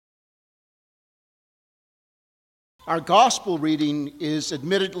Our gospel reading is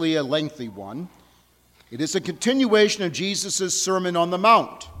admittedly a lengthy one. It is a continuation of Jesus' Sermon on the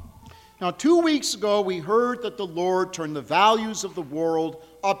Mount. Now, 2 weeks ago, we heard that the Lord turned the values of the world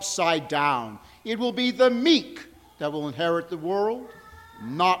upside down. It will be the meek that will inherit the world,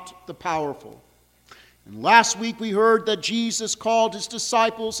 not the powerful. And last week, we heard that Jesus called his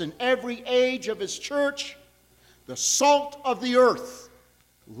disciples in every age of his church the salt of the earth,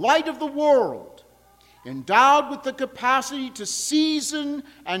 light of the world, endowed with the capacity to season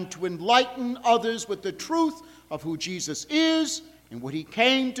and to enlighten others with the truth of who Jesus is and what he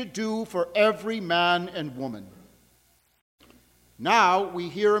came to do for every man and woman. Now we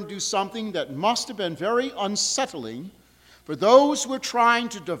hear him do something that must have been very unsettling for those who are trying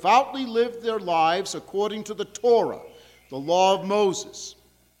to devoutly live their lives according to the Torah, the law of Moses,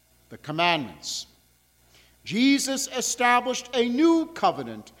 the commandments. Jesus established a new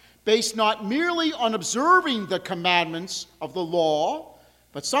covenant based not merely on observing the commandments of the law,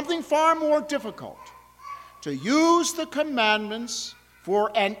 but something far more difficult, to use the commandments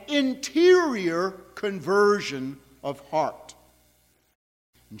for an interior conversion of heart.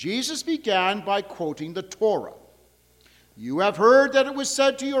 Jesus began by quoting the Torah. You have heard that it was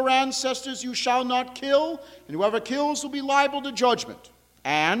said to your ancestors, you shall not kill, and whoever kills will be liable to judgment.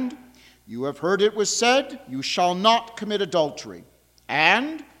 And you have heard it was said, you shall not commit adultery.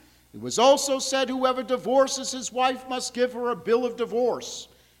 And it was also said, whoever divorces his wife must give her a bill of divorce.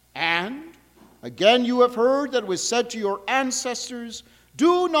 And again you have heard that it was said to your ancestors,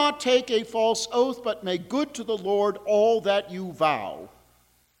 do not take a false oath, but make good to the Lord all that you vow.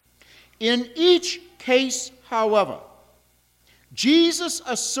 In each case, however, Jesus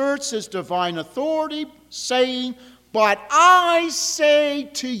asserts his divine authority, saying, but I say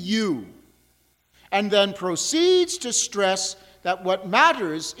to you, and then proceeds to stress that what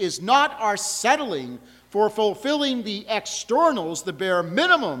matters is not our settling for fulfilling the externals, the bare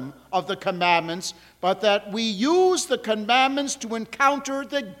minimum of the commandments, but that we use the commandments to encounter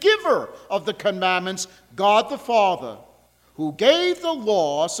the giver of the commandments, God the Father, who gave the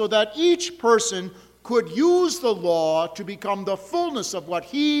law so that each person could use the law to become the fullness of what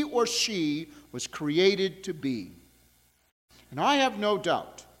he or she was created to be. And I have no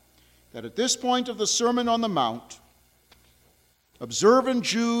doubt that at this point of the Sermon on the Mount, observant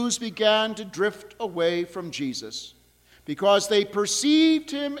Jews began to drift away from Jesus because they perceived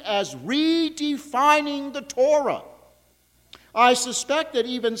him as redefining the Torah. I suspect that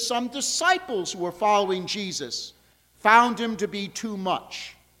even some disciples who were following Jesus found him to be too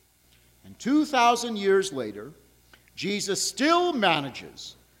much. And 2,000 years later, Jesus still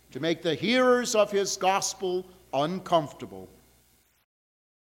manages to make the hearers of his gospel uncomfortable.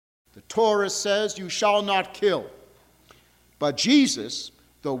 The Torah says, you shall not kill. But Jesus,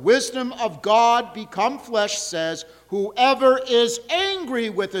 the wisdom of God become flesh, says, whoever is angry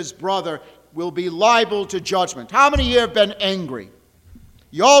with his brother will be liable to judgment. How many here have been angry?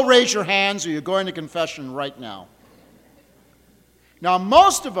 You all raise your hands or you're going to confession right now. Now,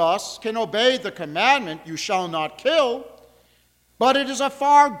 most of us can obey the commandment, you shall not kill, but it is a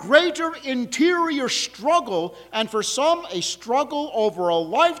far greater interior struggle, and for some, a struggle over a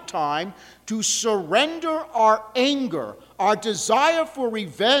lifetime, to surrender our anger, our desire for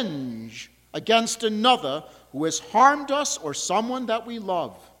revenge against another who has harmed us or someone that we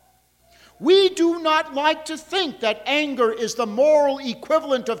love. We do not like to think that anger is the moral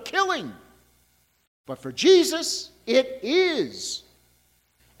equivalent of killing, but for Jesus, it is.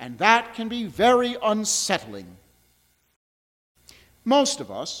 And that can be very unsettling. Most of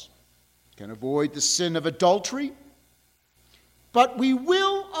us can avoid the sin of adultery, but we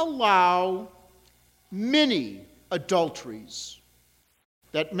will allow many adulteries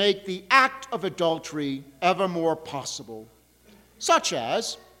that make the act of adultery ever more possible, such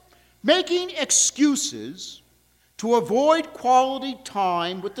as making excuses to avoid quality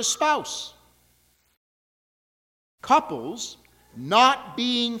time with the spouse, couples not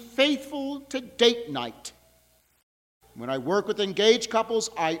being faithful to date night. When I work with engaged couples,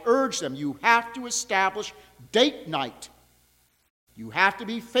 I urge them, you have to establish date night. You have to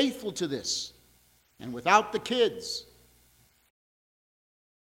be faithful to this, and without the kids.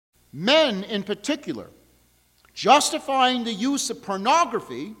 Men in particular, justifying the use of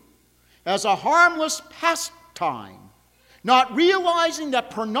pornography as a harmless pastime, not realizing that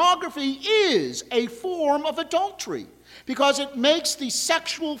pornography is a form of adultery, because it makes the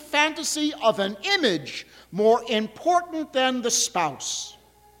sexual fantasy of an image more important than the spouse.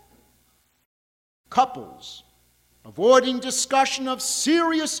 Couples avoiding discussion of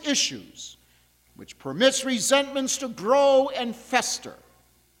serious issues, which permits resentments to grow and fester,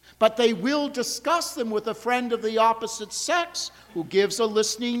 but they will discuss them with a friend of the opposite sex who gives a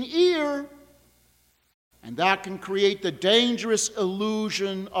listening ear. And that can create the dangerous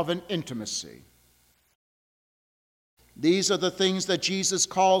illusion of an intimacy. These are the things that Jesus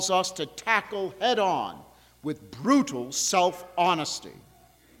calls us to tackle head on with brutal self-honesty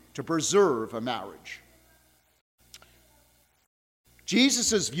to preserve a marriage.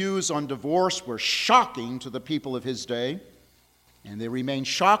 Jesus' views on divorce were shocking to the people of his day, and they remain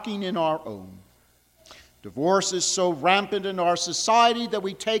shocking in our own. Divorce is so rampant in our society that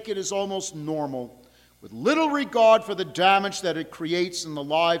we take it as almost normal, with little regard for the damage that it creates in the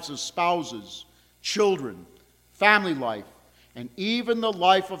lives of spouses, children, family life, and even the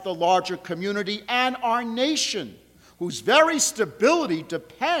life of the larger community and our nation, whose very stability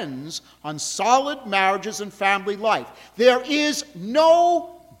depends on solid marriages and family life. There is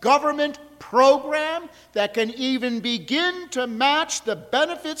no government program that can even begin to match the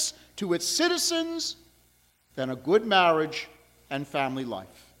benefits to its citizens than a good marriage and family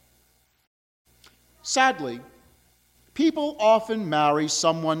life. Sadly, people often marry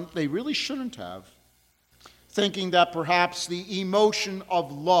someone they really shouldn't have, thinking that perhaps the emotion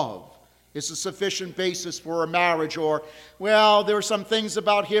of love is a sufficient basis for a marriage, or, well, there are some things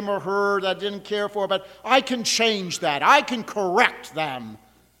about him or her that I didn't care for, but I can change that. I can correct them.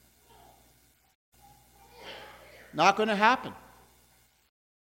 Not going to happen.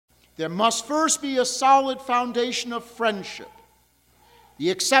 There must first be a solid foundation of friendship, the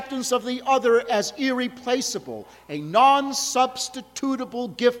acceptance of the other as irreplaceable, a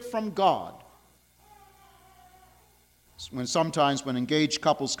non-substitutable gift from God. Sometimes when engaged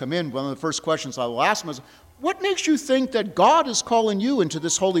couples come in, one of the first questions I will ask them is, what makes you think that God is calling you into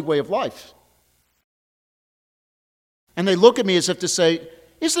this holy way of life? And they look at me as if to say,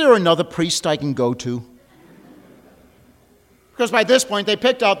 is there another priest I can go to? Because by this point, they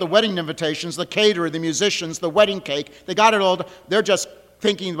picked out the wedding invitations, the caterer, the musicians, the wedding cake. They got it all. They're just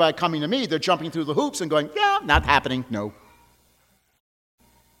thinking about coming to me. They're jumping through the hoops and going, yeah, not happening, no.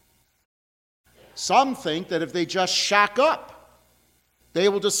 Some think that if they just shack up, they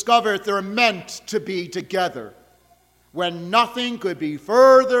will discover that they're meant to be together, when nothing could be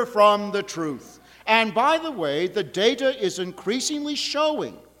further from the truth. And by the way, the data is increasingly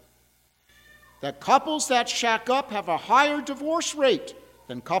showing that couples that shack up have a higher divorce rate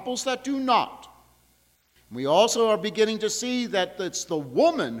than couples that do not. We also are beginning to see that it's the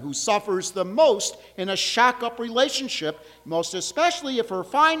woman who suffers the most in a shack-up relationship, most especially if her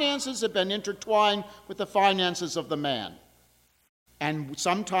finances have been intertwined with the finances of the man. And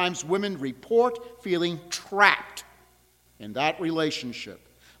sometimes women report feeling trapped in that relationship.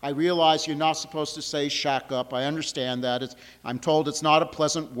 I realize you're not supposed to say shack up. I understand that. I'm told it's not a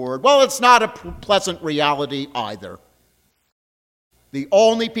pleasant word. Well, it's not a pleasant reality either. The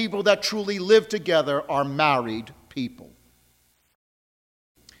only people that truly live together are married people.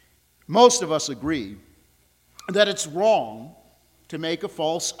 Most of us agree that it's wrong to make a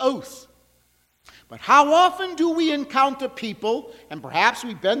false oath. But how often do we encounter people, and perhaps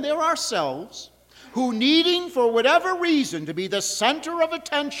we've been there ourselves, who, needing for whatever reason to be the center of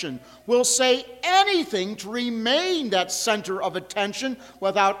attention, will say anything to remain that center of attention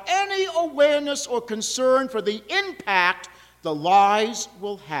without any awareness or concern for the impact the lies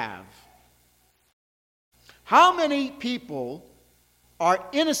will have. How many people are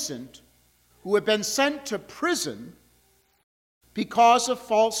innocent who have been sent to prison because of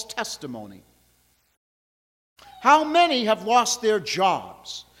false testimony? How many have lost their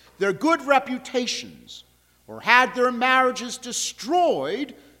jobs, their good reputations, or had their marriages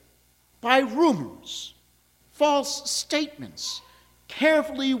destroyed by rumors, false statements,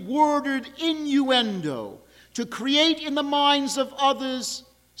 carefully worded innuendo, to create in the minds of others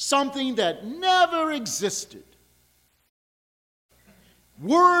something that never existed?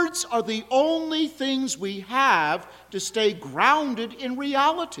 Words are the only things we have to stay grounded in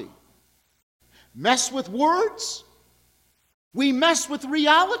reality. Mess with words, we mess with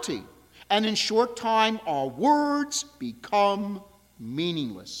reality, and in short time our words become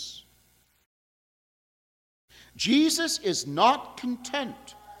meaningless. Jesus is not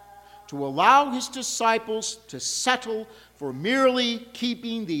content to allow his disciples to settle for merely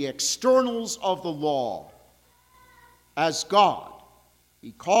keeping the externals of the law. As God,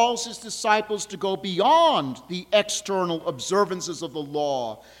 he calls his disciples to go beyond the external observances of the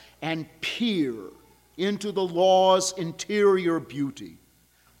law and peer into the law's interior beauty,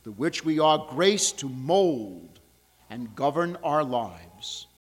 through which we are graced to mold and govern our lives.